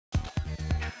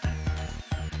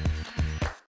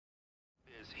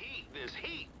is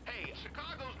heat. Hey,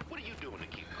 Chicago's, what are you doing to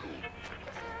keep cool?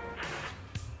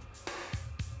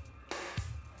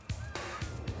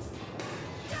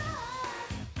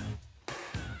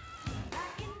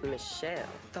 Michelle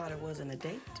thought it wasn't a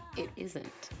date. It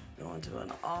isn't. Going to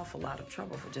an awful lot of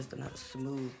trouble for just another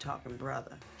smooth-talking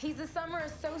brother. He's a summer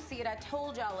associate I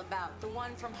told y'all about, the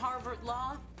one from Harvard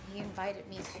Law. He invited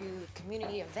me to a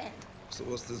community event. So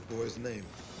what's this boy's name?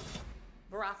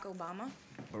 Barack Obama.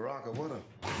 Barack, what him?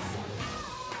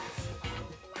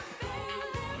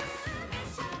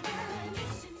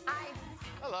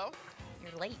 Hello.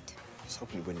 You're late. I was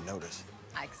hoping you wouldn't notice.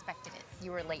 I expected it.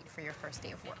 You were late for your first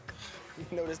day of work. You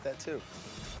noticed that too.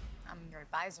 I'm your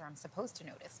advisor. I'm supposed to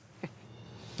notice.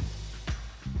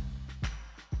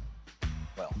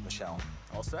 Well, Michelle,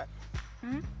 all set?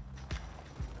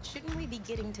 Shouldn't we be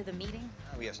getting to the meeting?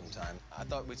 We have some time. I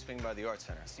thought we'd swing by the art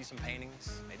center, see some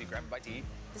paintings, maybe grab a bite to eat.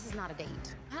 This is not a date.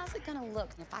 How's it gonna look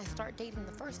if I start dating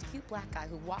the first cute black guy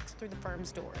who walks through the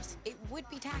firm's doors? It would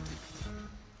be tacky.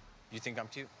 You think I'm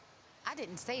cute? I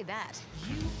didn't say that.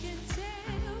 You can tell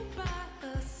by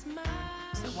a smile.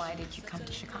 So why did you come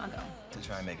to Chicago? To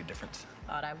try and make a difference.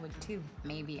 Thought I would too.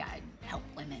 Maybe I'd help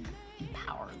women,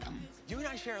 empower them. You and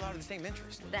I share a lot of the same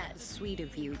interests. That's sweet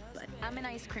of you, but I'm an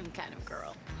ice cream kind of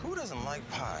girl. Who doesn't like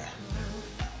pie?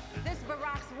 This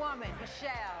Barack's woman,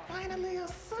 Michelle. Finally, a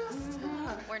sister.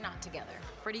 We're not together.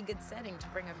 Pretty good setting to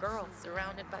bring a girl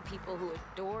surrounded by people who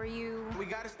adore you. We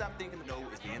gotta stop thinking no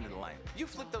is the end of the line. You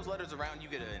flip those letters around, you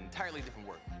get an entirely different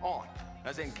word. On.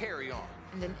 As in carry on.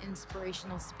 And an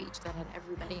inspirational speech that had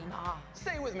everybody in awe.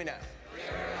 Say it with me now.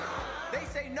 They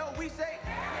say no, we say.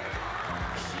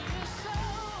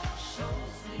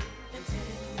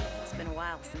 It's been a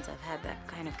while since I've had that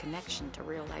kind of connection to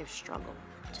real life struggle.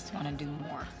 I just want to do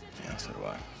more. Yeah, so do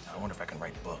I. I wonder if I can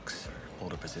write books or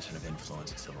hold a position of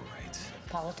influence in civil rights.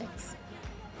 Politics?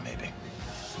 Maybe.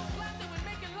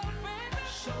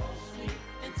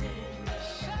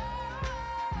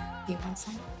 You want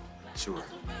some? Sure. You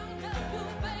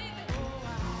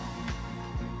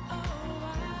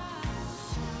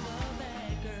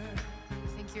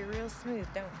think you're real smooth,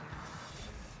 don't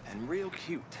you? And real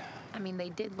cute. I mean, they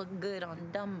did look good on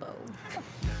Dumbo.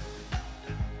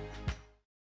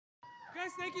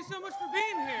 Guys, thank you so much for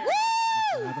being here.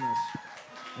 For having us.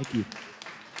 Thank you.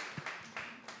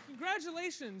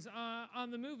 Congratulations on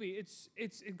the movie. It's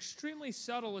extremely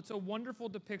subtle. It's a wonderful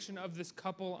depiction of this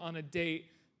couple on a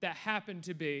date that happened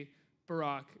to be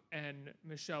Barack and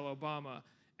Michelle Obama.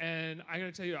 And I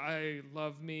gotta tell you, I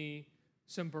love me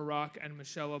some Barack and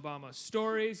Michelle Obama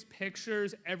stories,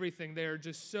 pictures, everything. They are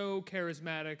just so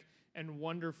charismatic and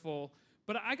wonderful.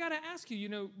 But I gotta ask you, you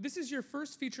know, this is your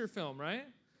first feature film, right?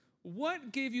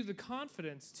 What gave you the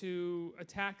confidence to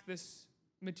attack this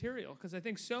material? Because I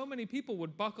think so many people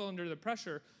would buckle under the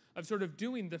pressure of sort of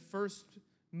doing the first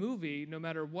movie, no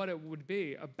matter what it would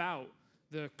be, about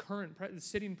the current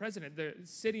sitting president, the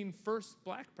sitting first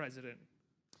black president.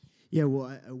 Yeah, well,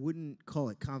 I wouldn't call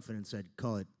it confidence. I'd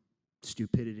call it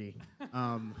stupidity.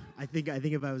 I think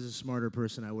if I was a smarter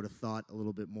person, I would have thought a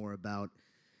little bit more about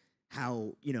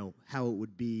how it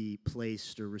would be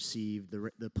placed or received,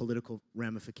 the political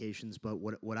ramifications. But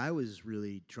what I was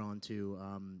really drawn to,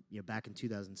 back in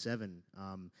 2007,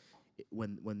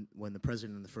 when the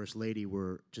president and the first lady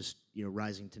were just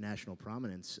rising to national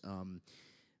prominence,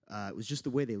 it was just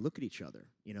the way they look at each other,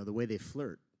 the way they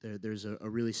flirt. There's a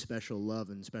really special love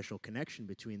and special connection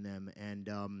between them. And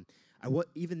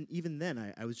even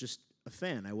then, I was just a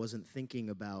fan. I wasn't thinking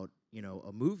about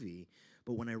a movie.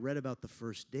 But when I read about the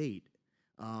first date,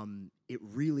 it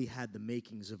really had the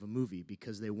makings of a movie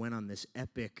because they went on this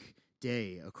epic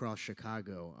day across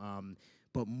Chicago.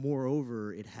 But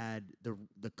moreover, it had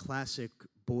the classic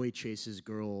boy chases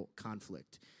girl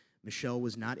conflict. Michelle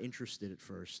was not interested at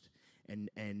first,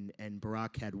 and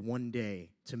Barack had one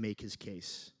day to make his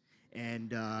case.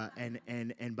 And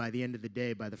by the end of the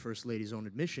day, by the first lady's own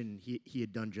admission, he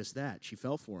had done just that. She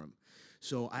fell for him.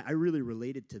 So I really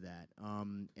related to that.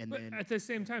 But at the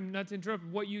same time, not to interrupt,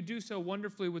 what you do so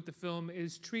wonderfully with the film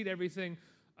is treat everything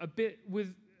a bit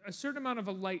with a certain amount of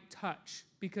a light touch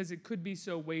because it could be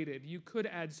so weighted. You could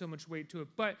add so much weight to it,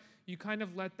 but you kind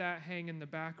of let that hang in the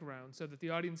background so that the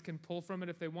audience can pull from it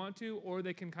if they want to, or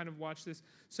they can kind of watch this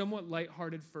somewhat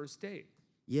lighthearted first date.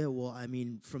 Yeah, well, I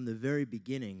mean, from the very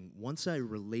beginning, once I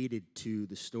related to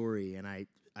the story and I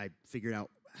figured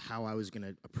out how I was going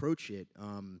to approach it,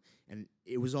 and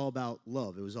it was all about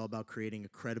love. It was all about creating a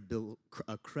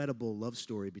credible love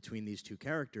story between these two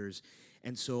characters.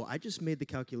 And so I just made the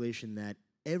calculation that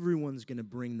everyone's going to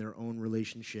bring their own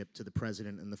relationship to the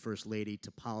president and the first lady,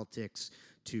 to politics,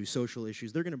 to social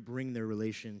issues. They're going to bring their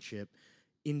relationship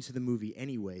into the movie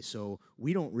anyway, so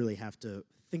we don't really have to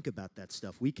think about that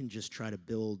stuff. We can just try to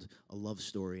build a love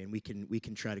story, and we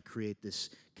can try to create this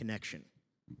connection.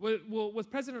 Well,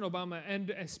 with President Obama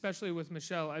and especially with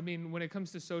Michelle, I mean, when it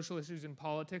comes to social issues and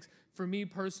politics, for me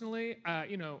personally,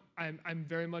 you know, I'm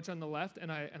very much on the left,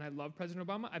 and I love President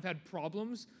Obama. I've had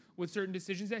problems with certain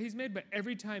decisions that he's made, but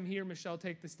every time he or Michelle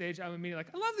take the stage, I'm immediately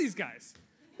like, I love these guys.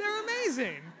 They're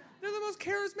amazing. They're the most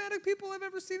charismatic people I've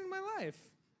ever seen in my life.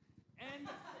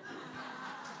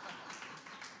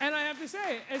 And I have to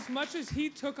say, as much as he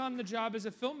took on the job as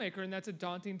a filmmaker, and that's a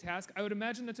daunting task, I would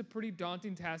imagine that's a pretty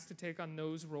daunting task to take on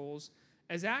those roles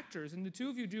as actors. And the two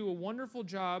of you do a wonderful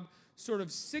job sort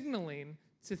of signaling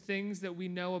to things that we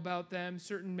know about them,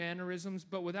 certain mannerisms,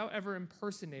 but without ever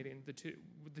impersonating the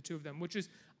two of them, which is,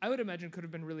 I would imagine, could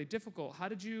have been really difficult. How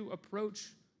did you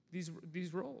approach these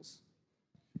roles?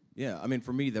 Yeah, I mean,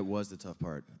 for me, that was the tough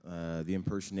part. The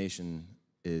impersonation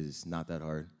is not that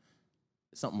hard.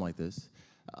 Something like this.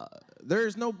 There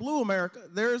is no blue America,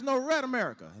 there is no red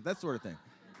America, that sort of thing.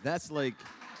 That's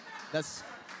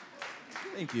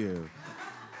thank you.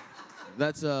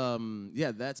 That's,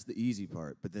 yeah, that's the easy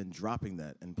part. But then dropping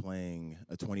that and playing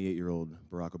a 28-year-old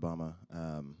Barack Obama,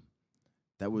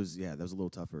 that was a little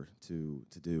tougher to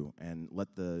do. And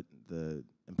let the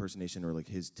impersonation or like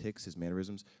his tics, his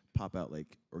mannerisms, pop out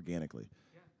like organically.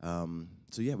 Yeah.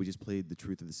 So yeah, we just played the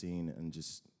truth of the scene and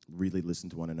just really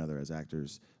listened to one another as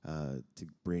actors to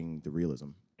bring the realism.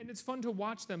 And it's fun to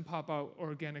watch them pop out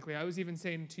organically. I was even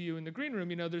saying to you in the green room,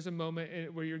 you know, there's a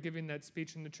moment where you're giving that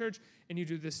speech in the church and you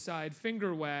do this side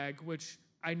finger wag, which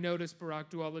I notice Barack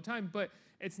do all the time, but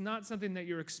it's not something that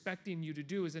you're expecting you to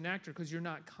do as an actor because you're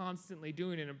not constantly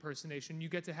doing an impersonation. You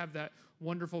get to have that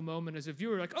wonderful moment as a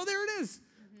viewer, like, oh, there it is.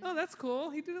 Mm-hmm. Oh, that's cool.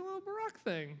 He did a little Barack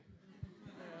thing.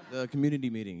 The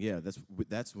community meeting, yeah,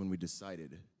 that's when we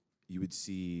decided you would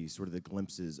see sort of the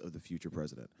glimpses of the future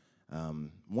president.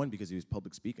 One, because he was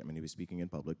public speaking. I mean, he was speaking in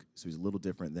public, so he's a little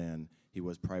different than he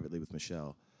was privately with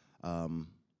Michelle.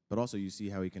 But also, you see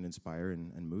how he can inspire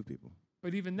and move people.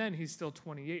 But even then, he's still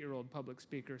 28-year-old public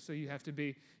speaker, so you have to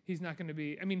be, he's not going to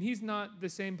be, I mean, he's not the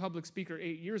same public speaker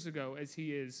 8 years ago as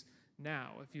he is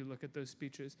now, if you look at those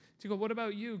speeches. Tika, what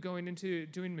about you going into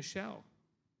doing Michelle?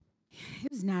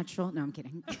 It was natural. No, I'm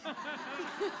kidding.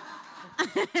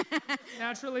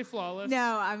 Naturally flawless.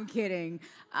 No, I'm kidding.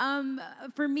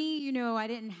 For me, you know, I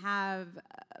didn't have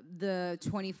the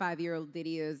 25-year-old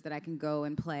videos that I can go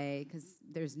and play because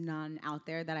there's none out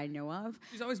there that I know of.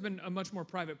 She's always been a much more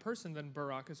private person than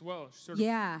Barack as well. She sort of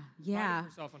prided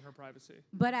herself on her privacy.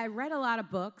 But I read a lot of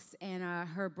books, and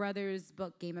her brother's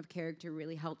book, Game of Character,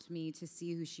 really helped me to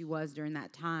see who she was during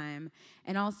that time.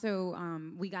 And also,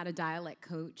 we got a dialect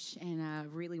coach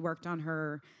and really worked on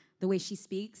her. The way she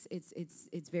speaks,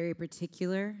 it's very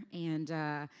particular, and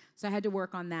so I had to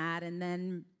work on that, and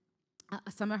then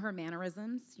some of her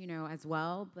mannerisms, you know, as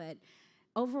well. But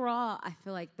overall, I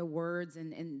feel like the words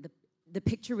and the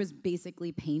picture was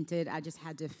basically painted. I just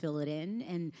had to fill it in,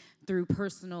 and through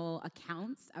personal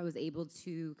accounts, I was able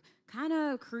to kind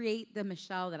of create the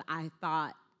Michelle that I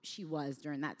thought she was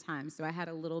during that time. So I had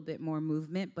a little bit more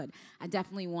movement, but I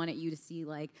definitely wanted you to see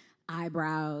like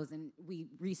eyebrows, and we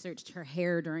researched her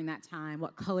hair during that time,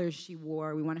 what colors she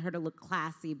wore. We wanted her to look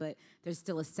classy, but there's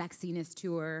still a sexiness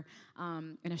to her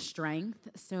and a strength.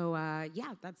 So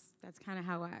yeah, that's kind of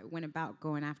how I went about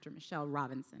going after Michelle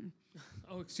Robinson.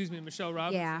 Oh, excuse me, Michelle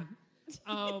Robinson. Yeah.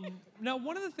 Now,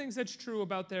 one of the things that's true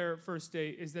about their first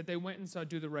date is that they went and saw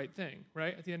Do the Right Thing,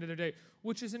 right, at the end of their date,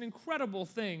 which is an incredible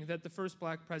thing that the first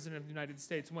black president of the United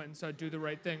States went and saw Do the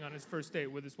Right Thing on his first date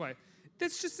with his wife.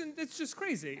 It's just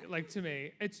crazy, like, to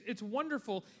me. It's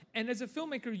wonderful, and as a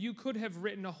filmmaker, you could have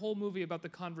written a whole movie about the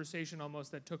conversation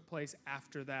almost that took place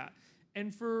after that.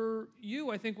 And for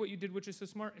you, I think what you did, which is so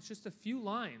smart, it's just a few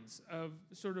lines of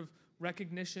sort of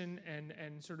recognition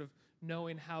and sort of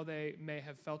knowing how they may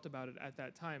have felt about it at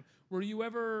that time. Were you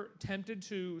ever tempted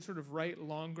to sort of write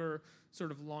longer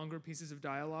pieces of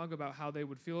dialogue about how they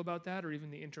would feel about that, or even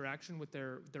the interaction with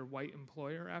their white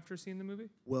employer after seeing the movie?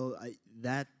 Well,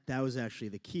 that was actually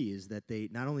the key, is that they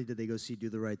not only did they go see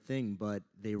Do the Right Thing, but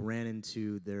they ran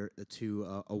into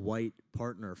a white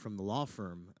partner from the law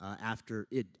firm after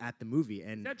it at the movie.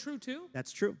 And is that true too?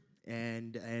 That's true.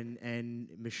 And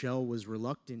Michelle was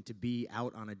reluctant to be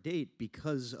out on a date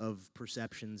because of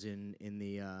perceptions in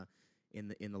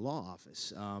the law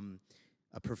office,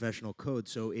 a professional code.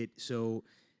 So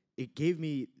it gave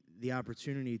me the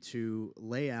opportunity to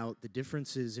lay out the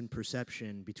differences in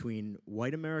perception between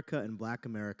white America and black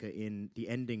America in the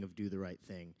ending of Do the Right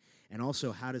Thing, and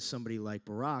also how does somebody like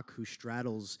Barack, who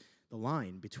straddles the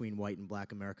line between white and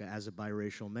black America as a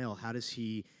biracial male, how does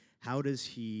he how does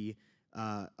he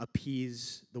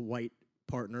appease the white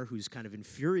partner who's kind of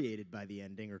infuriated by the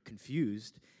ending or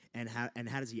confused, and how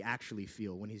does he actually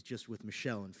feel when he's just with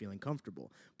Michelle and feeling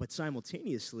comfortable? But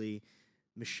simultaneously,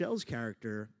 Michelle's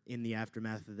character in the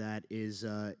aftermath of that is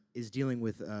dealing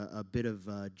with a bit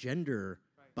of gender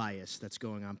bias that's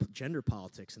going on, gender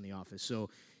politics in the office. So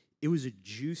it was a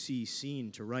juicy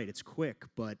scene to write. It's quick,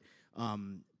 but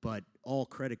all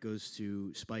credit goes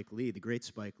to Spike Lee, the great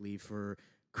Spike Lee, for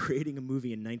creating a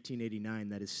movie in 1989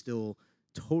 that is still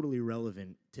totally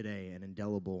relevant today and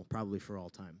indelible, probably for all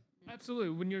time. Absolutely.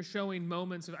 When you're showing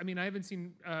moments of, I mean, I haven't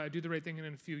seen Do the Right Thing in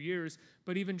a few years,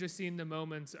 but even just seeing the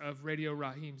moments of Radio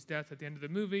Raheem's death at the end of the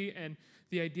movie, and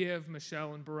the idea of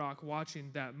Michelle and Barack watching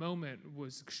that moment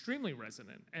was extremely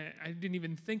resonant. And I didn't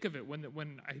even think of it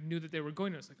when I knew that they were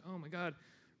going. I was like, oh my God,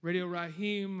 Radio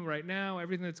Raheem right now,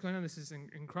 everything that's going on, this is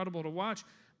incredible to watch.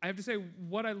 I have to say,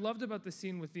 what I loved about the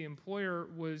scene with the employer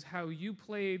was how you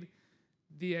played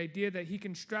the idea that he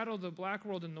can straddle the black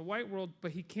world and the white world,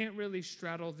 but he can't really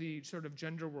straddle the sort of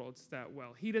gender worlds that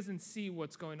well. He doesn't see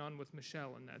what's going on with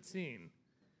Michelle in that scene.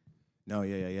 No,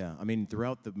 yeah. I mean,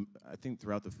 I think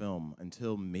throughout the film,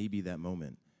 until maybe that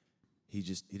moment, he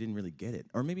didn't really get it.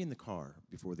 Or maybe in the car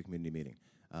before the community meeting,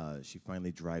 she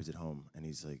finally drives it home, and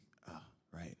he's like,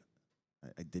 right,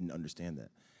 I didn't understand that.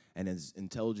 And as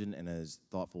intelligent and as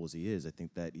thoughtful as he is, I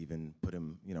think that even put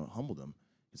him, humbled him.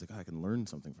 He's like, I can learn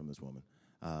something from this woman,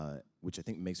 which I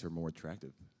think makes her more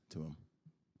attractive to him.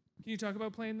 Can you talk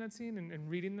about playing that scene and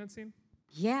reading that scene?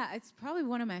 Yeah, it's probably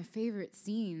one of my favorite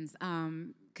scenes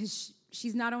because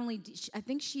she's not only, I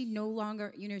think she no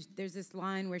longer, there's this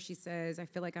line where she says, I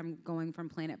feel like I'm going from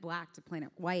planet black to planet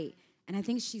white. And I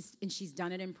think she's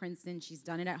done it in Princeton, she's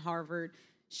done it at Harvard.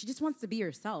 She just wants to be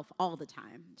herself all the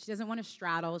time. She doesn't want to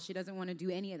straddle. She doesn't want to do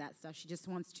any of that stuff. She just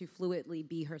wants to fluidly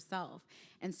be herself.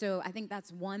 And so I think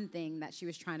that's one thing that she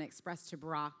was trying to express to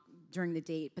Barack during the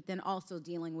date, but then also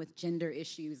dealing with gender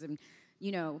issues and,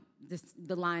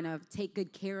 the line of take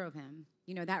good care of him.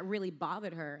 That really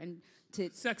bothered her. And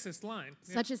sexist line.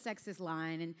 Such a sexist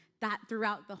line. And that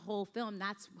throughout the whole film,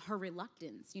 that's her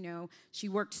reluctance. She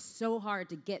worked so hard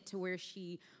to get to where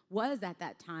she was at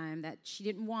that time that she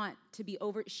didn't want to be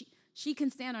she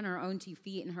can stand on her own 2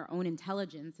 feet and her own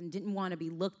intelligence and didn't want to be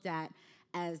looked at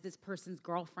as this person's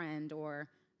girlfriend or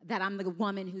that I'm the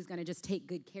woman who's going to just take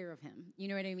good care of him. You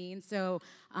know what I mean? So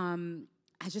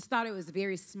I just thought it was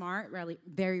very smart, really,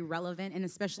 very relevant, and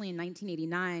especially in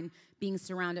 1989, being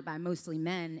surrounded by mostly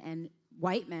men and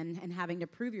white men and having to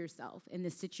prove yourself in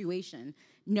this situation,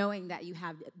 knowing that you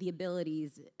have the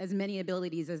abilities, as many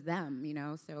abilities as them,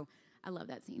 So I love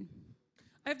that scene.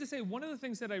 I have to say, one of the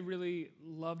things that I really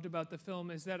loved about the film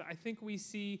is that I think we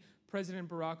see President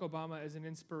Barack Obama as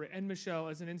and Michelle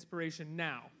as an inspiration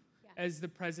now, as the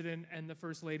president and the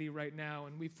first lady right now,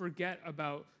 and we forget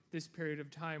about this period of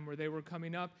time where they were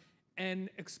coming up. And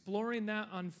exploring that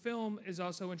on film is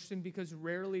also interesting because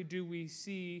rarely do we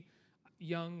see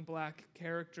young black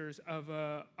characters of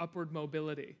upward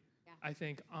mobility, I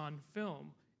think, on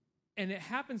film. And it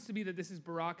happens to be that this is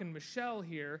Barack and Michelle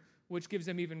here, which gives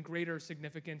them even greater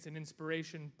significance and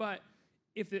inspiration. But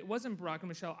if it wasn't Barack and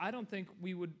Michelle, I don't think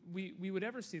we would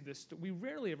ever see this. We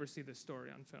rarely ever see this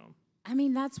story on film. I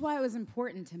mean, that's why it was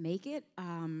important to make it.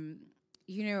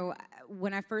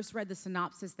 When I first read the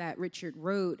synopsis that Richard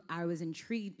wrote, I was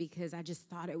intrigued because I just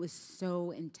thought it was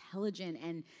so intelligent,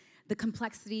 and the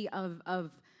complexity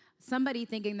of somebody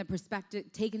taking the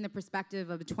perspective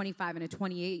of a 25 and a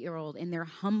 28-year-old in their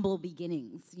humble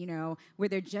beginnings, where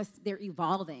they're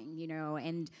evolving,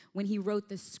 and when he wrote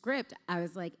the script, I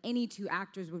was like, any two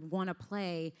actors would want to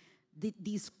play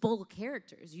these full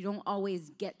characters. You don't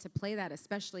always get to play that,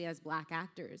 especially as black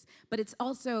actors. But it's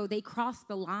also, they cross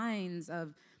the lines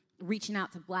of reaching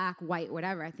out to black, white,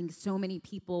 whatever. I think so many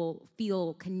people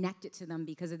feel connected to them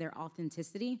because of their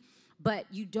authenticity. But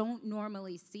you don't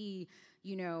normally see,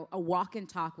 a walk and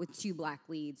talk with two black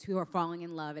leads who are falling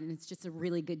in love, and it's just a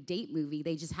really good date movie.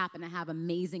 They just happen to have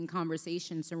amazing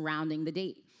conversations surrounding the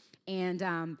date.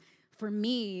 And for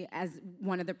me, as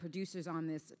one of the producers on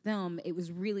this film, it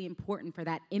was really important for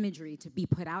that imagery to be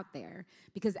put out there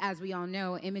because, as we all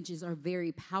know, images are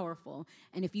very powerful.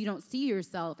 And if you don't see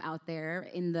yourself out there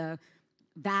in the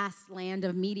vast land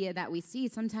of media that we see,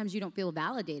 sometimes you don't feel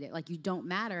validated, like you don't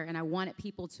matter. And I wanted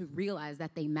people to realize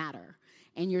that they matter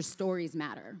and your stories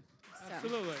matter. So.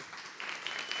 Absolutely.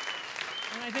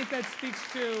 And I think that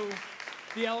speaks to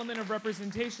the element of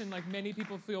representation. Like, many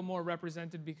people feel more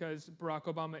represented because Barack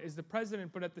Obama is the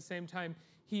president, but at the same time,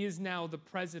 he is now the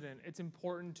president. It's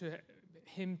important to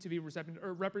him to be represented,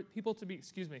 or people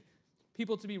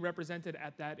to be represented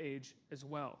at that age as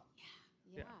well.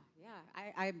 Yeah,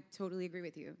 I totally agree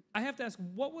with you. I have to ask,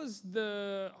 what was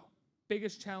the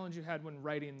biggest challenge you had when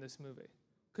writing this movie?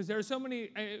 Because there are so many,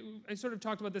 I sort of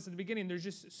talked about this at the beginning, there's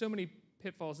just so many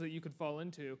pitfalls that you could fall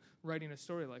into writing a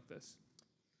story like this.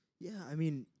 Yeah, I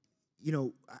mean,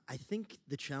 I think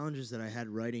the challenges that I had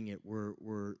writing it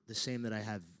were the same that I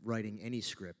have writing any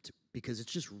script, because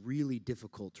it's just really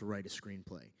difficult to write a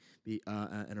screenplay,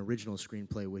 an original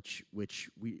screenplay, which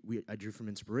I drew from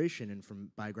inspiration and from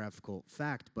biographical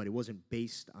fact, but it wasn't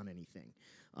based on anything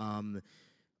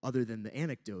other than the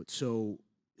anecdote. So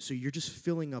you're just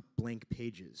filling up blank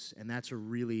pages, and that's a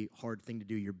really hard thing to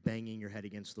do. You're banging your head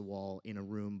against the wall in a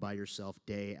room by yourself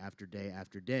day after day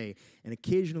after day, and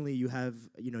occasionally you have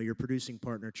your producing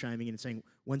partner chiming in and saying,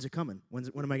 "When's it coming? When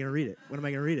am I going to read it? When am I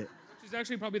going to read it?" Which is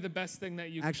actually probably the best thing that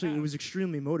you Actually, could have. it was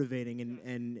extremely motivating,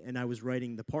 and I was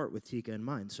writing the part with Tika in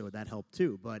mind, so that helped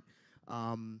too. But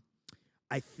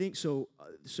I think so.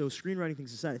 So screenwriting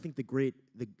things aside, I think the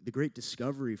great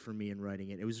discovery for me in writing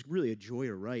it was really a joy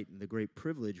to write, and the great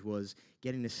privilege was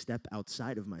getting to step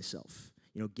outside of myself.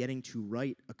 Getting to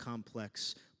write a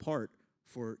complex part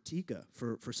for Tika,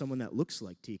 for someone that looks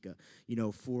like Tika.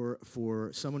 For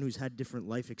someone who's had different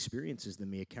life experiences than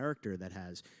me, a character that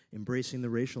has embracing the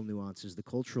racial nuances, the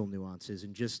cultural nuances,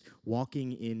 and just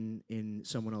walking in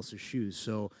someone else's shoes.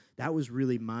 So that was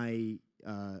really my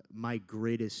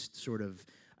greatest sort of,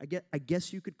 I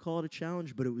guess you could call it a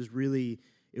challenge, but it was really,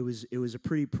 it was a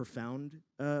pretty profound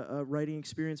writing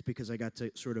experience, because I got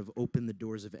to sort of open the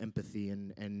doors of empathy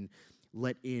and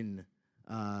let in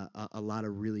a lot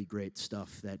of really great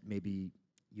stuff that maybe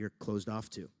you're closed off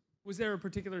to. Was there a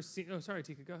particular scene? Oh, sorry,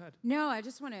 Tika, go ahead. No, I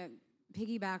just want to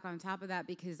piggyback on top of that,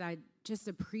 because I just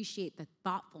appreciate the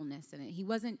thoughtfulness in it. He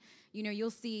wasn't, you'll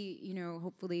see,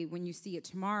 hopefully when you see it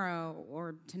tomorrow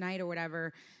or tonight or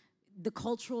whatever, the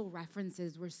cultural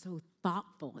references were so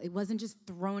thoughtful. It wasn't just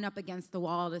thrown up against the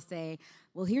wall to say,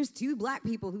 well, here's two black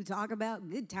people who talk about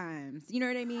good times. You know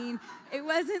what I mean? It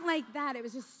wasn't like that. It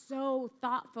was just so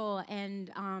thoughtful.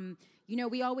 And,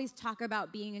 we always talk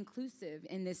about being inclusive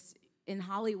in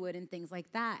Hollywood and things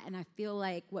like that. And I feel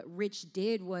like what Rich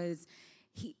did was,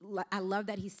 I love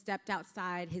that he stepped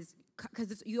outside his,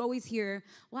 because you always hear,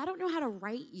 well, I don't know how to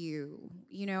write you.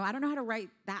 I don't know how to write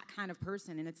that kind of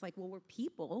person. And it's like, well, we're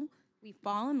people. We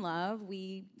fall in love.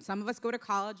 Some of us go to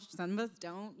college, some of us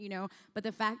don't, But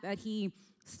the fact that he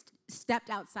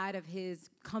stepped outside of his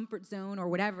comfort zone or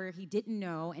whatever he didn't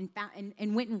know and found,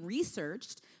 and went and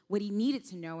researched what he needed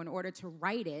to know in order to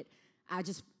write it,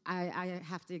 I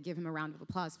have to give him a round of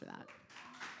applause for that.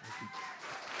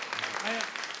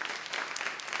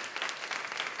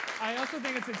 I also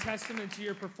think it's a testament to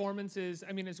your performances,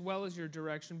 as well as your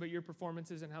direction, but your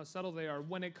performances and how subtle they are.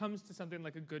 When it comes to something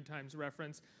like a Good Times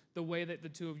reference, the way that the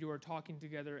two of you are talking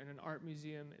together in an art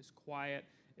museum is quiet,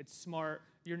 it's smart.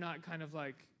 You're not kind of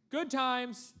like, good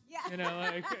times!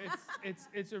 Yeah.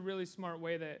 It's a really smart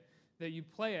way that you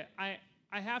play it. I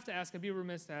have to ask, I'd be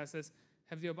remiss to ask this,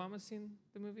 have the Obamas seen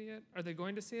the movie yet? Are they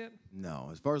going to see it? No,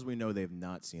 as far as we know, they've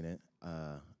not seen it.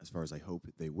 As far as I hope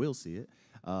they will see it,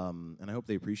 and I hope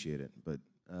they appreciate it. But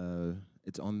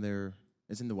it's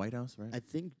in the White House, right?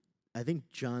 I think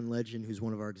John Legend, who's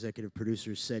one of our executive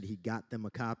producers, said he got them a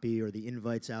copy, or the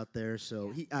invite's out there.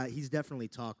 So he's definitely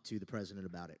talked to the president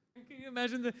about it. Can you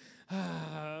imagine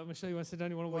Michelle, you want to sit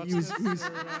down? You want to watch He was- this? he was-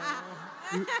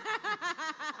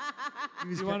 Do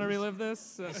you want to relive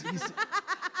this?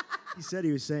 He said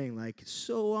he was saying, like,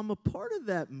 so I'm a part of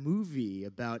that movie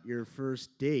about your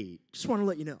first date. Just want to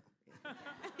let you know.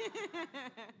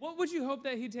 What would you hope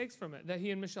that he takes from it, that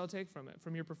he and Michelle take from it,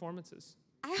 from your performances?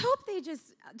 I hope they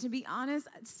just, to be honest,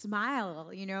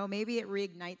 smile, maybe it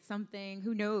reignites something.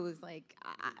 Who knows? Like,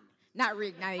 not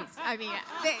reignites.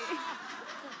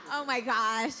 Oh my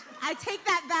gosh. I take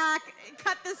that back.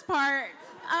 Cut this part.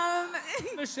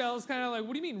 Michelle's kind of like,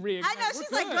 what do you mean reignite? I know, We're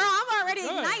she's like, good. girl, I'm already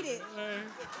Good. ignited.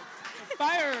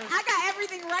 Fire. I got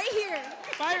everything right here.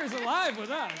 Fire's alive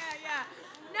with us. Yeah.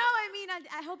 No,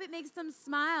 I hope it makes them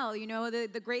smile.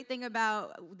 The great thing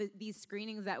about these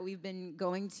screenings that we've been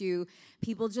going to,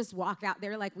 people just walk out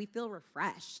there like we feel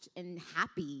refreshed and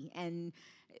happy, and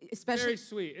especially Very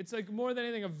sweet. It's like more than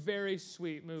anything a very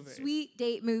sweet movie. sweet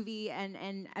date movie,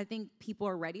 and I think people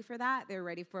are ready for that. They're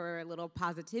ready for a little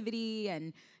positivity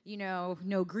and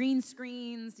no green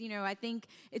screens. I think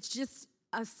it's just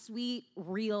a sweet,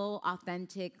 real,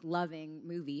 authentic, loving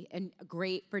movie, and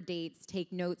great for dates.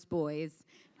 Take notes, boys.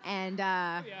 And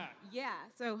yeah,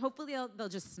 so hopefully they'll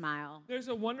just smile. There's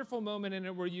a wonderful moment in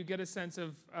it where you get a sense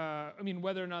of,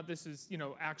 whether or not this is,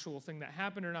 actual thing that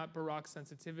happened or not, Barack's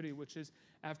sensitivity, which is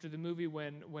after the movie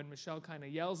when Michelle kind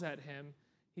of yells at him,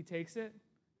 he takes it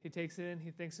He takes it in,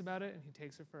 he thinks about it, and he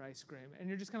takes her for ice cream. And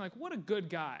you're just kind of like, what a good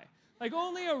guy. Like,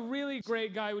 only a really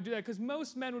great guy would do that, because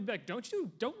most men would be like, don't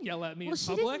yell at me in public.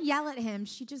 Well, she didn't yell at him.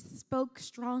 She just spoke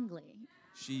strongly.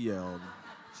 She yelled.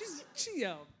 She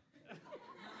yelled.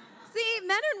 See,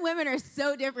 men and women are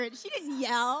so different. She didn't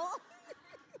yell.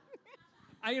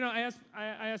 I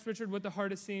asked Richard what the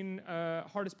hardest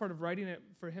part of writing it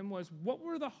for him was. What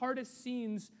were the hardest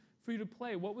scenes for you to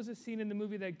play? What was a scene in the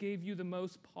movie that gave you the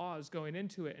most pause going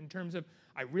into it in terms of,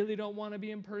 I really don't want to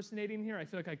be impersonating here. I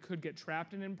feel like I could get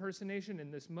trapped in impersonation in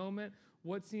this moment.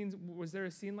 What scenes, was there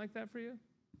a scene like that for you?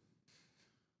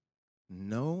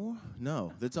 No.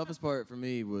 The toughest part for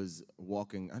me was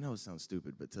walking. I know it sounds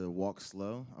stupid, but to walk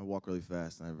slow, I walk really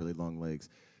fast and I have really long legs.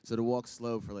 So to walk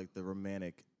slow for like the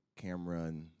romantic camera,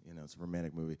 and it's a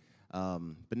romantic movie.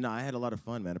 But no, I had a lot of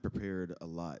fun, man. I prepared a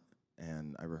lot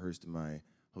and I rehearsed in my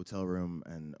hotel room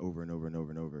and over and over and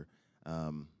over and over.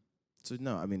 So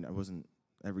no, I mean, I wasn't,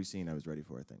 every scene I was ready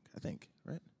for, I think,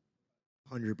 right?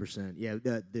 100%. Yeah,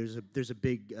 there's a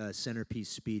big centerpiece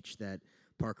speech that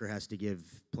Parker has to give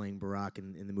playing Barack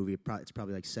in the movie. It's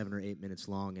probably like 7 or 8 minutes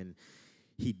long, and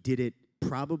he did it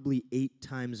probably 8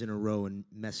 times in a row and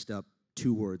messed up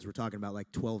 2 words. We're talking about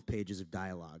like 12 pages of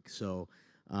dialogue. So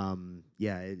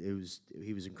yeah,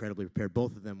 he was incredibly prepared.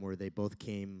 Both of them they both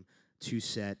came to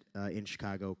set in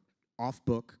Chicago, off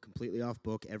book, completely off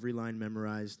book, every line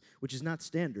memorized, which is not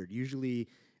standard. Usually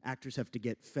actors have to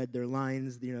get fed their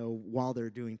lines, while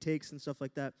they're doing takes and stuff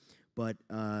like that. But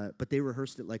they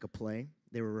rehearsed it like a play.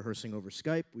 They were rehearsing over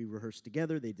Skype. We rehearsed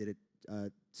together. They did it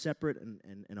separate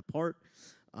and apart.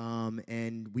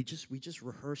 And we just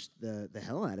rehearsed the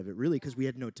hell out of it, really, because we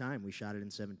had no time. We shot it in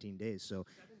 17 days. So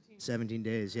 17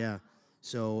 days, yeah.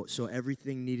 So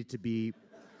everything needed to be.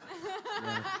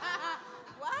 Yeah.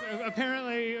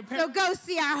 Apparently. So go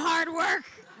see our hard work.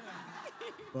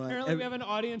 Apparently we have an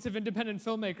audience of independent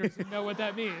filmmakers who know what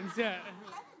that means. Yeah.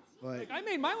 Like, I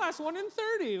made my last one in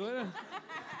 30.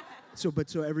 So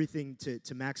everything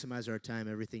to maximize our time,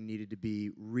 everything needed to be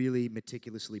really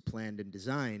meticulously planned and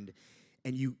designed,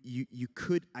 and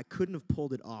I couldn't have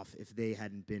pulled it off if they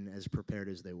hadn't been as prepared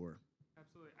as they were.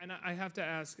 Absolutely. And I have to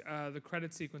ask, the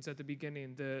credit sequence at the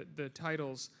beginning, the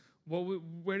titles.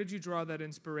 Where did you draw that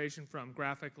inspiration from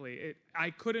graphically?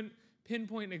 I couldn't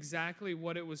pinpoint exactly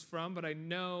what it was from, but I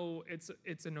know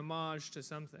it's an homage to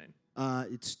something.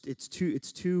 It's two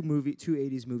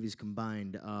 80s movies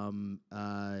combined.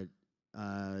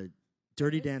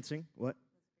 Dirty Dancing. What?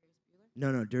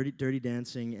 No. Dirty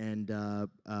Dancing and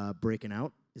Breaking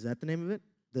Out. Is that the name of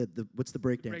it? What's the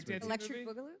breakdance? Electric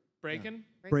Boogaloo. Breakin'.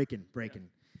 Breakin'.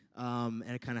 And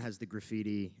it kind of has the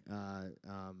graffiti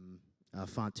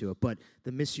font to it. But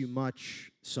the Miss You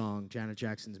Much song, Janet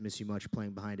Jackson's Miss You Much,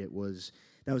 playing behind it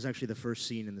that was actually the first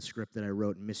scene in the script that I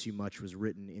wrote, and Miss You Much was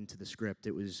written into the script.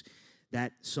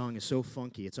 That song is so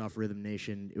funky. It's off Rhythm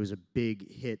Nation. It was a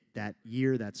big hit that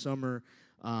year, that summer,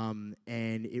 and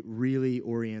it really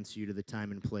orients you to the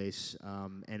time and place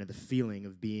and the feeling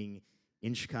of being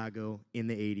in Chicago in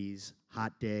the 80s,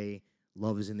 hot day,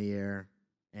 love is in the air,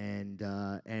 and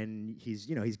he's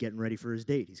getting ready for his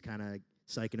date. He's kind of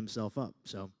psyching himself up.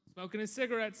 So smoking his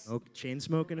cigarettes. Chain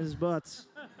smoking his butts.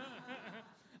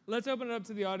 Let's open it up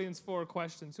to the audience for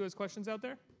questions. Who has questions out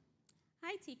there?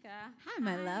 Hi, Tika. Hi,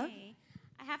 my love.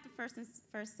 I have to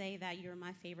first say that you're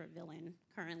my favorite villain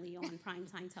currently on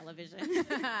primetime television.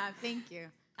 Thank you.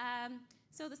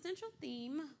 So the central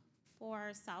theme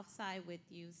for Southside with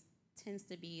you tends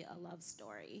to be a love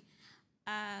story.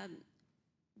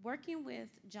 Working with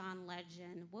John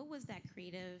Legend, what was that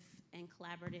creative and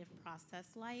collaborative process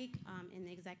like in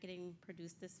executing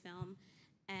produced this film?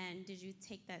 And did you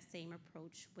take that same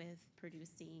approach with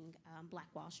producing Black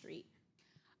Wall Street?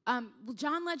 Well,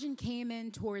 John Legend came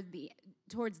in towards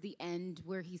the end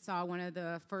where he saw one of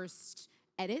the first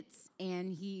edits,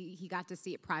 and he got to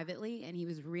see it privately, and he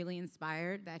was really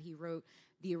inspired that he wrote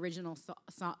the original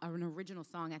original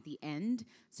song at the end.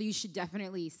 So you should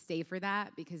definitely stay for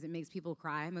that because it makes people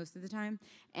cry most of the time,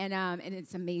 and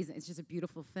it's amazing. It's just a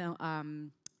beautiful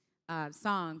film.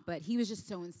 Song, but he was just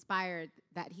so inspired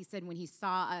that he said when he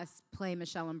saw us play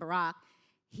Michelle and Barack,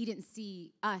 he didn't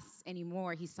see us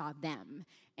anymore, he saw them.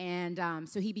 And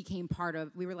so he became part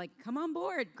of, we were like, come on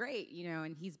board, great,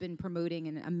 and he's been promoting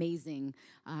an amazing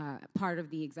part of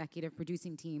the executive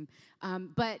producing team.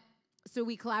 But so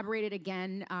we collaborated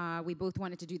again. We both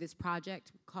wanted to do this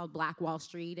project called Black Wall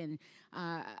Street, and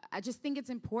I just think it's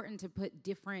important to put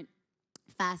different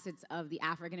facets of the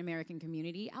African American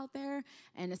community out there,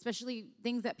 and especially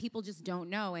things that people just don't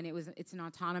know. And it's an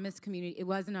autonomous community. It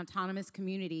was an autonomous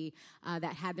community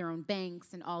that had their own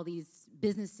banks and all these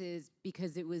businesses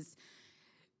because it was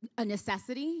a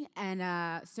necessity,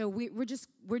 and so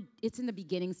it's in the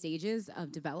beginning stages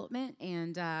of development,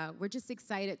 and we're just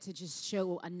excited to just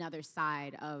show another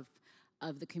side of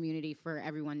the community for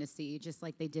everyone to see, just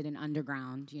like they did in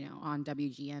Underground, on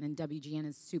WGN, and WGN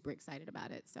is super excited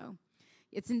about it. So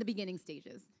it's in the beginning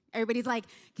stages. Everybody's like,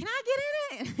 "Can I get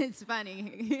in it?" It's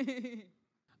funny.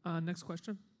 Next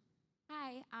question.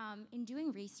 Hi. In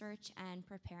doing research and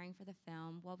preparing for the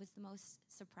film, what was the most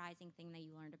surprising thing that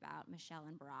you learned about Michelle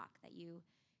and Barack that you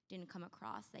didn't come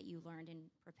across that you learned in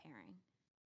preparing?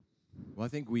 Well, I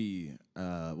think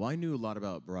I knew a lot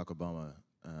about Barack Obama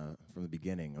from the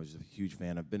beginning. I was a huge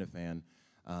fan. I've been a fan.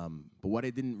 But what I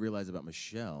didn't realize about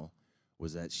Michelle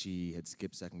was that she had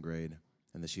skipped second grade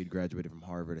and that she had graduated from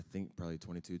Harvard, I think probably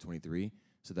 22, 23,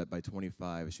 so that by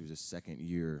 25, she was a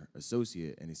second-year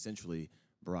associate and essentially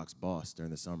Barack's boss during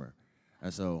the summer.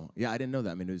 And so, yeah, I didn't know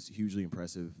that. I mean, it was hugely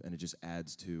impressive, and it just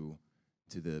adds to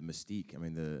the mystique. I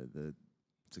mean, the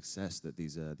success that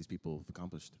these people have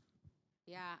accomplished.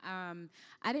 Yeah,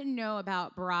 I didn't know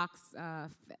about Barack's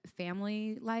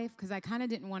family life because I kind of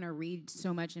didn't want to read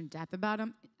so much in depth about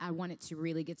him. I wanted to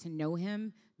really get to know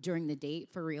him during the date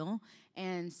for real.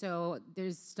 And so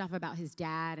there's stuff about his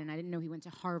dad, and I didn't know he went to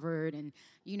Harvard, and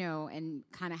and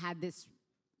kind of had this,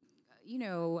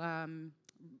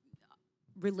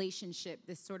 relationship,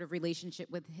 this sort of relationship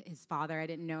with his father. I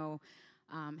didn't know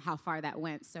how far that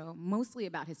went. So mostly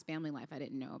about his family life, I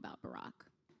didn't know about Barack.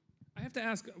 I have to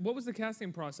ask, what was the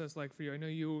casting process like for you? I know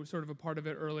you were sort of a part of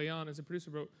it early on as a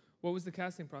producer, but what was the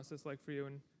casting process like for you?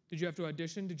 And did you have to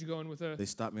audition? Did you go in with a... They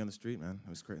stopped me on the street, man. It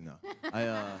was great. No. Hey,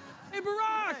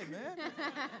 Barack! Hey,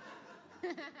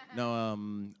 man.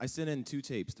 No, I sent in 2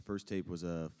 tapes. The first tape was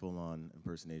a full-on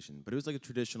impersonation, but it was like a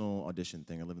traditional audition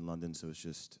thing. I live in London, so it's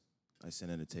just, I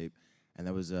sent in a tape, and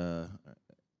that was an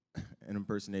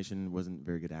impersonation. Wasn't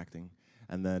very good acting.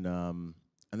 And then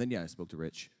yeah, I spoke to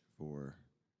Rich for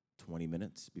 20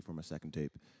 minutes before my second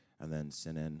tape, and then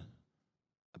sent in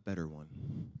a better one.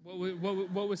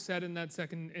 What was said in that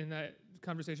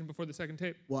conversation before the second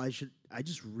tape? Well, I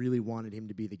just really wanted him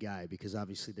to be the guy because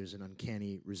obviously there's an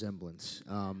uncanny resemblance.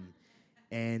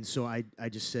 And so I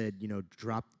just said,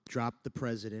 drop the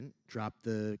president, drop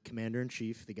the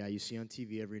commander-in-chief, the guy you see on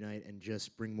TV every night, and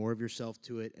just bring more of yourself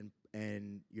to it,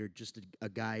 and you're just a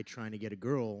guy trying to get a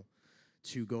girl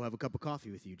to go have a cup of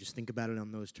coffee with you. Just think about it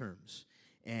on those terms.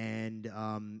 And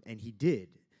he did,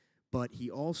 but he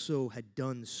also had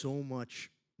done so much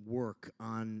work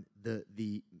on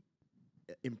the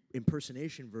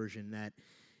impersonation version that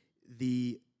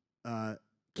the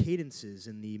cadences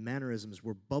and the mannerisms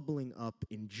were bubbling up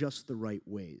in just the right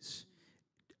ways,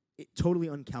 totally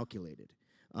uncalculated.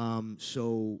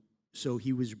 So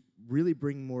he was really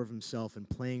bringing more of himself and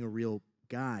playing a real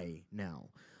guy now,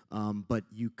 but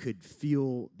you could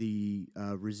feel the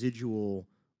residual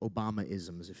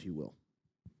Obama-isms, if you will.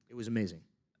 It was amazing.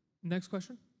 Next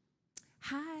question.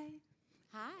 Hi.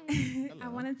 Hi. I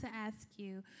wanted to ask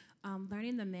you,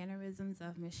 learning the mannerisms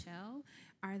of Michelle,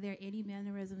 are there any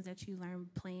mannerisms that you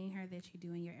learned playing her that you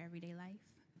do in your everyday life?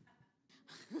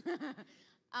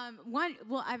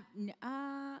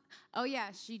 Oh yeah,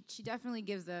 she definitely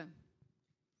gives a...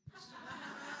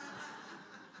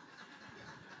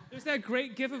 There's that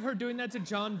great gif of her doing that to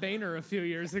John Boehner a few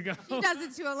years ago. She does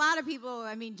it to a lot of people.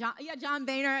 I mean, John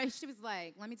Boehner, she was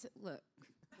like, look.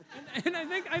 And I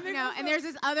think and there's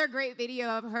this other great video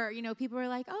of her, people are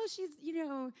like, oh,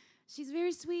 she's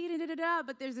very sweet and da-da-da,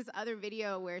 but there's this other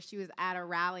video where she was at a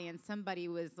rally and somebody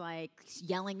was like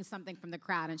yelling something from the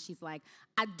crowd and she's like,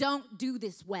 I don't do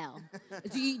this well.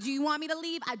 Do you want me to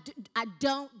leave? I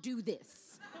don't do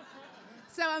this.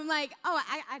 So I'm like, oh,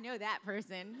 I know that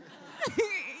person.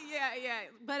 Yeah.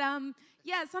 But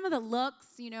yeah, some of the looks,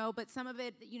 but some of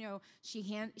it,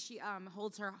 she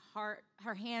holds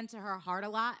her hand to her heart a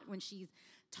lot when she's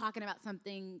talking about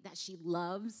something that she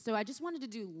loves. So I just wanted to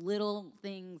do little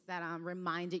things that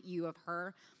reminded you of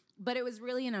her. But it was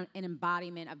really an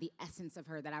embodiment of the essence of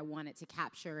her that I wanted to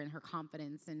capture, and her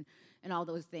confidence and all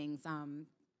those things.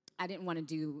 I didn't want to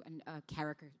do a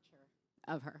caricature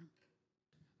of her.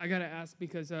 I gotta ask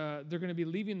because they're gonna be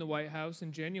leaving the White House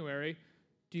in January.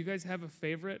 Do you guys have a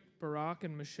favorite Barack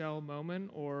and Michelle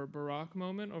moment or Barack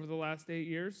moment over the last 8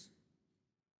 years?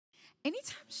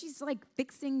 Anytime she's like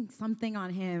fixing something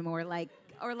on him or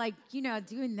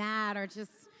doing that, or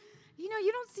just, you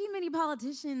don't see many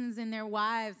politicians and their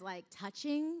wives like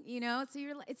touching, so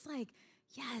it's like,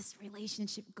 yes,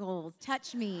 relationship goals,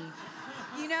 touch me,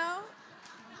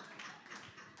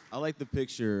 I like the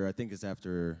picture. I think it's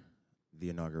after the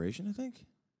inauguration, I think.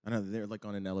 I know they're like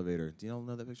on an elevator. Do you all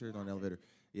know that picture? On an elevator?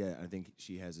 Yeah, I think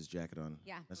she has his jacket on.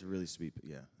 Yeah. That's a really sweet,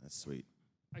 yeah, that's sweet.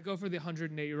 I go for the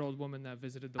 108-year-old woman that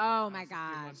visited the Oh White my House a few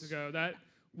gosh. months ago. That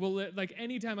will like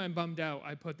anytime I'm bummed out,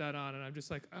 I put that on, and I'm just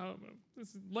like, oh,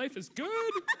 life is good.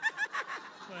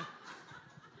 But,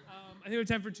 I think we have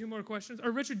time for 2 more questions.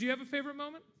 Or Richard, do you have a favorite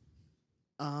moment?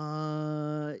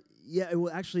 Yeah.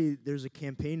 Well, actually, there's a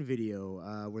campaign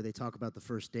video where they talk about the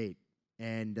first date,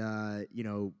 and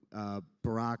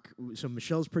Barack. So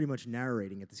Michelle's pretty much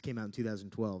narrating it. This came out in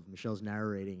 2012. Michelle's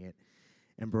narrating it,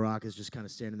 and Barack is just kind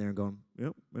of standing there and going,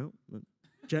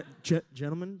 "Yep,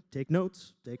 gentlemen, take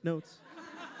notes, take notes."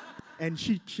 And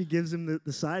she gives him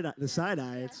the side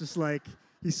eye. It's just like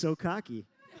he's so cocky,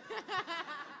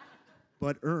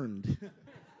 but earned.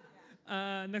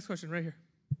 Next question, right here.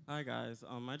 Hi guys.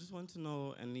 I just want to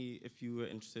know if you were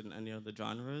interested in any other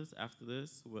genres after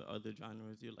this. What other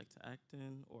genres you'd like to act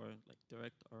in or like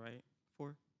direct or write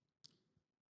for?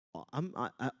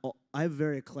 I have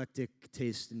very eclectic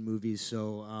taste in movies,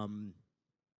 so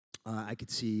I could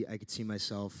see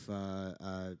myself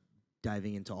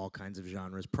diving into all kinds of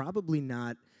genres. Probably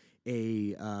not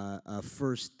a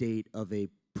first date of a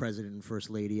president and first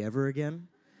lady ever again.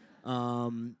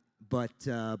 But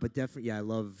definitely, yeah, I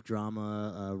love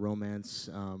drama, romance,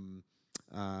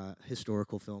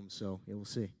 historical films. So yeah, we'll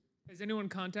see. Has anyone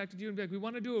contacted you and be like, we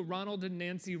want to do a Ronald and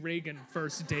Nancy Reagan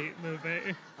first date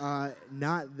movie?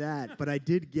 Not that, but I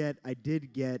did get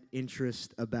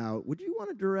interest about. Would you want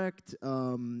to direct?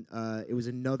 It was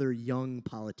another young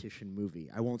politician movie.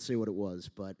 I won't say what it was,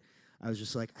 but I was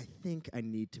just like, I think I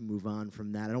need to move on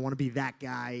from that. I don't want to be that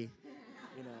guy,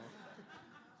 you know.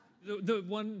 The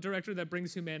one director that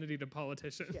brings humanity to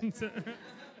politicians. Yeah.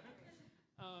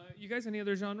 You guys, any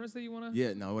other genres that you want to?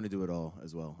 Yeah, no, I want to do it all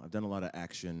as well. I've done a lot of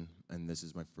action, and this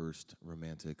is my first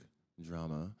romantic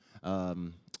drama.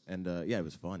 Yeah, it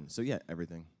was fun. So yeah,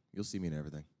 everything. You'll see me in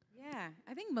everything. Yeah,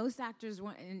 I think most actors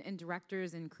want, and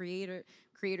directors and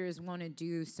creators want to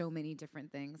do so many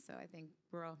different things. So I think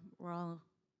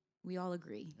we all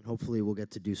agree. And hopefully we'll get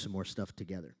to do some more stuff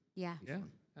together. Yeah. Yeah,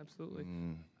 absolutely.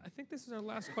 I think this is our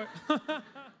last question. I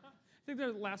think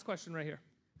there's the last question right here.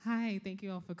 Hi, thank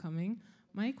you all for coming.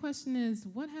 My question is,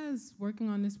 what has working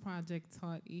on this project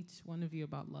taught each one of you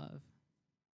about love?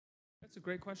 That's a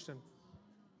great question.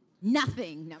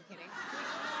 Nothing. No, I'm kidding.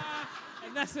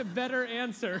 And that's a better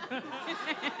answer.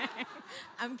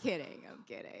 I'm kidding.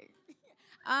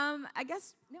 I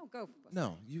guess, no, go.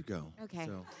 No, you go. Okay.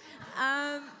 So.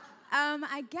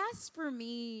 I guess for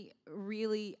me,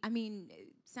 really, I mean,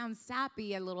 it sounds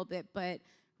sappy a little bit, but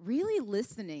really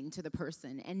listening to the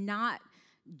person and not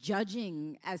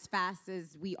judging as fast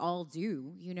as we all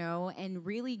do, you know, and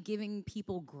really giving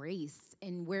people grace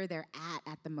in where they're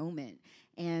at the moment.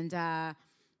 And,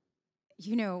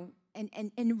 you know,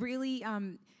 and really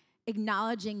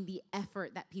acknowledging the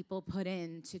effort that people put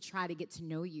in to try to get to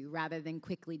know you rather than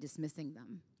quickly dismissing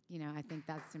them. You know, I think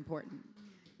that's important.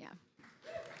 Yeah.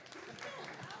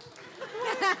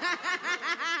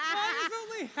 Why was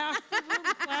only half the room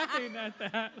clapping at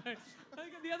that? Like,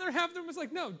 the other half of them was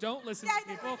like, no, don't listen to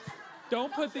people.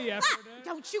 Don't put the effort in.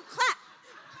 Don't you clap.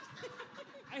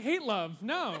 I hate love.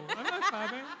 No, I'm not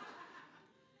clapping.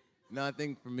 No, I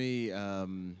think for me,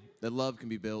 that love can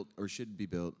be built or should be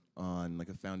built on like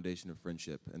a foundation of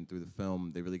friendship. And through the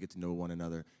film, they really get to know one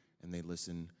another and they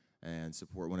listen and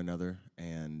support one another.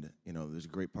 And, you know, there's a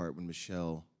great part when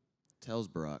Michelle tells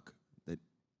Barack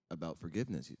about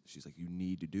forgiveness. She's like, you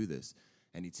need to do this.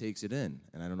 And he takes it in.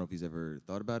 And I don't know if he's ever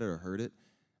thought about it or heard it.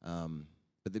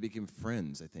 But they became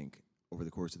friends, I think, over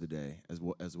the course of the day, as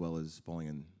well as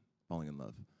falling in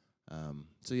love.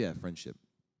 So yeah, friendship.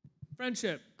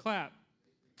 Friendship, clap.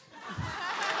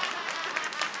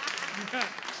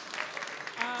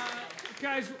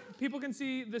 Guys, people can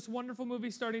see this wonderful movie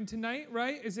starting tonight,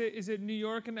 right? Is it New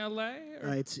York and LA?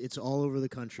 It's all over the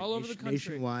country. All over the country.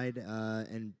 Nationwide,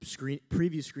 and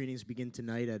preview screenings begin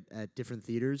tonight at different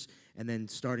theaters, and then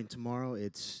starting tomorrow,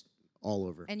 it's all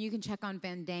over. And you can check on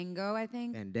Fandango, I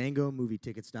think. Fandango,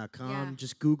 movietickets.com. Yeah.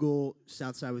 Just Google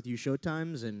Southside with You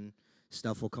showtimes, and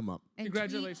stuff will come up. And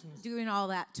congratulations. Doing all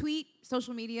that. Tweet,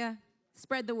 social media,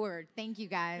 spread the word. Thank you,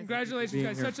 guys. Congratulations,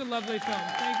 guys. Such a lovely film.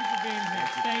 Thank you for being here.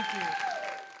 Thank you.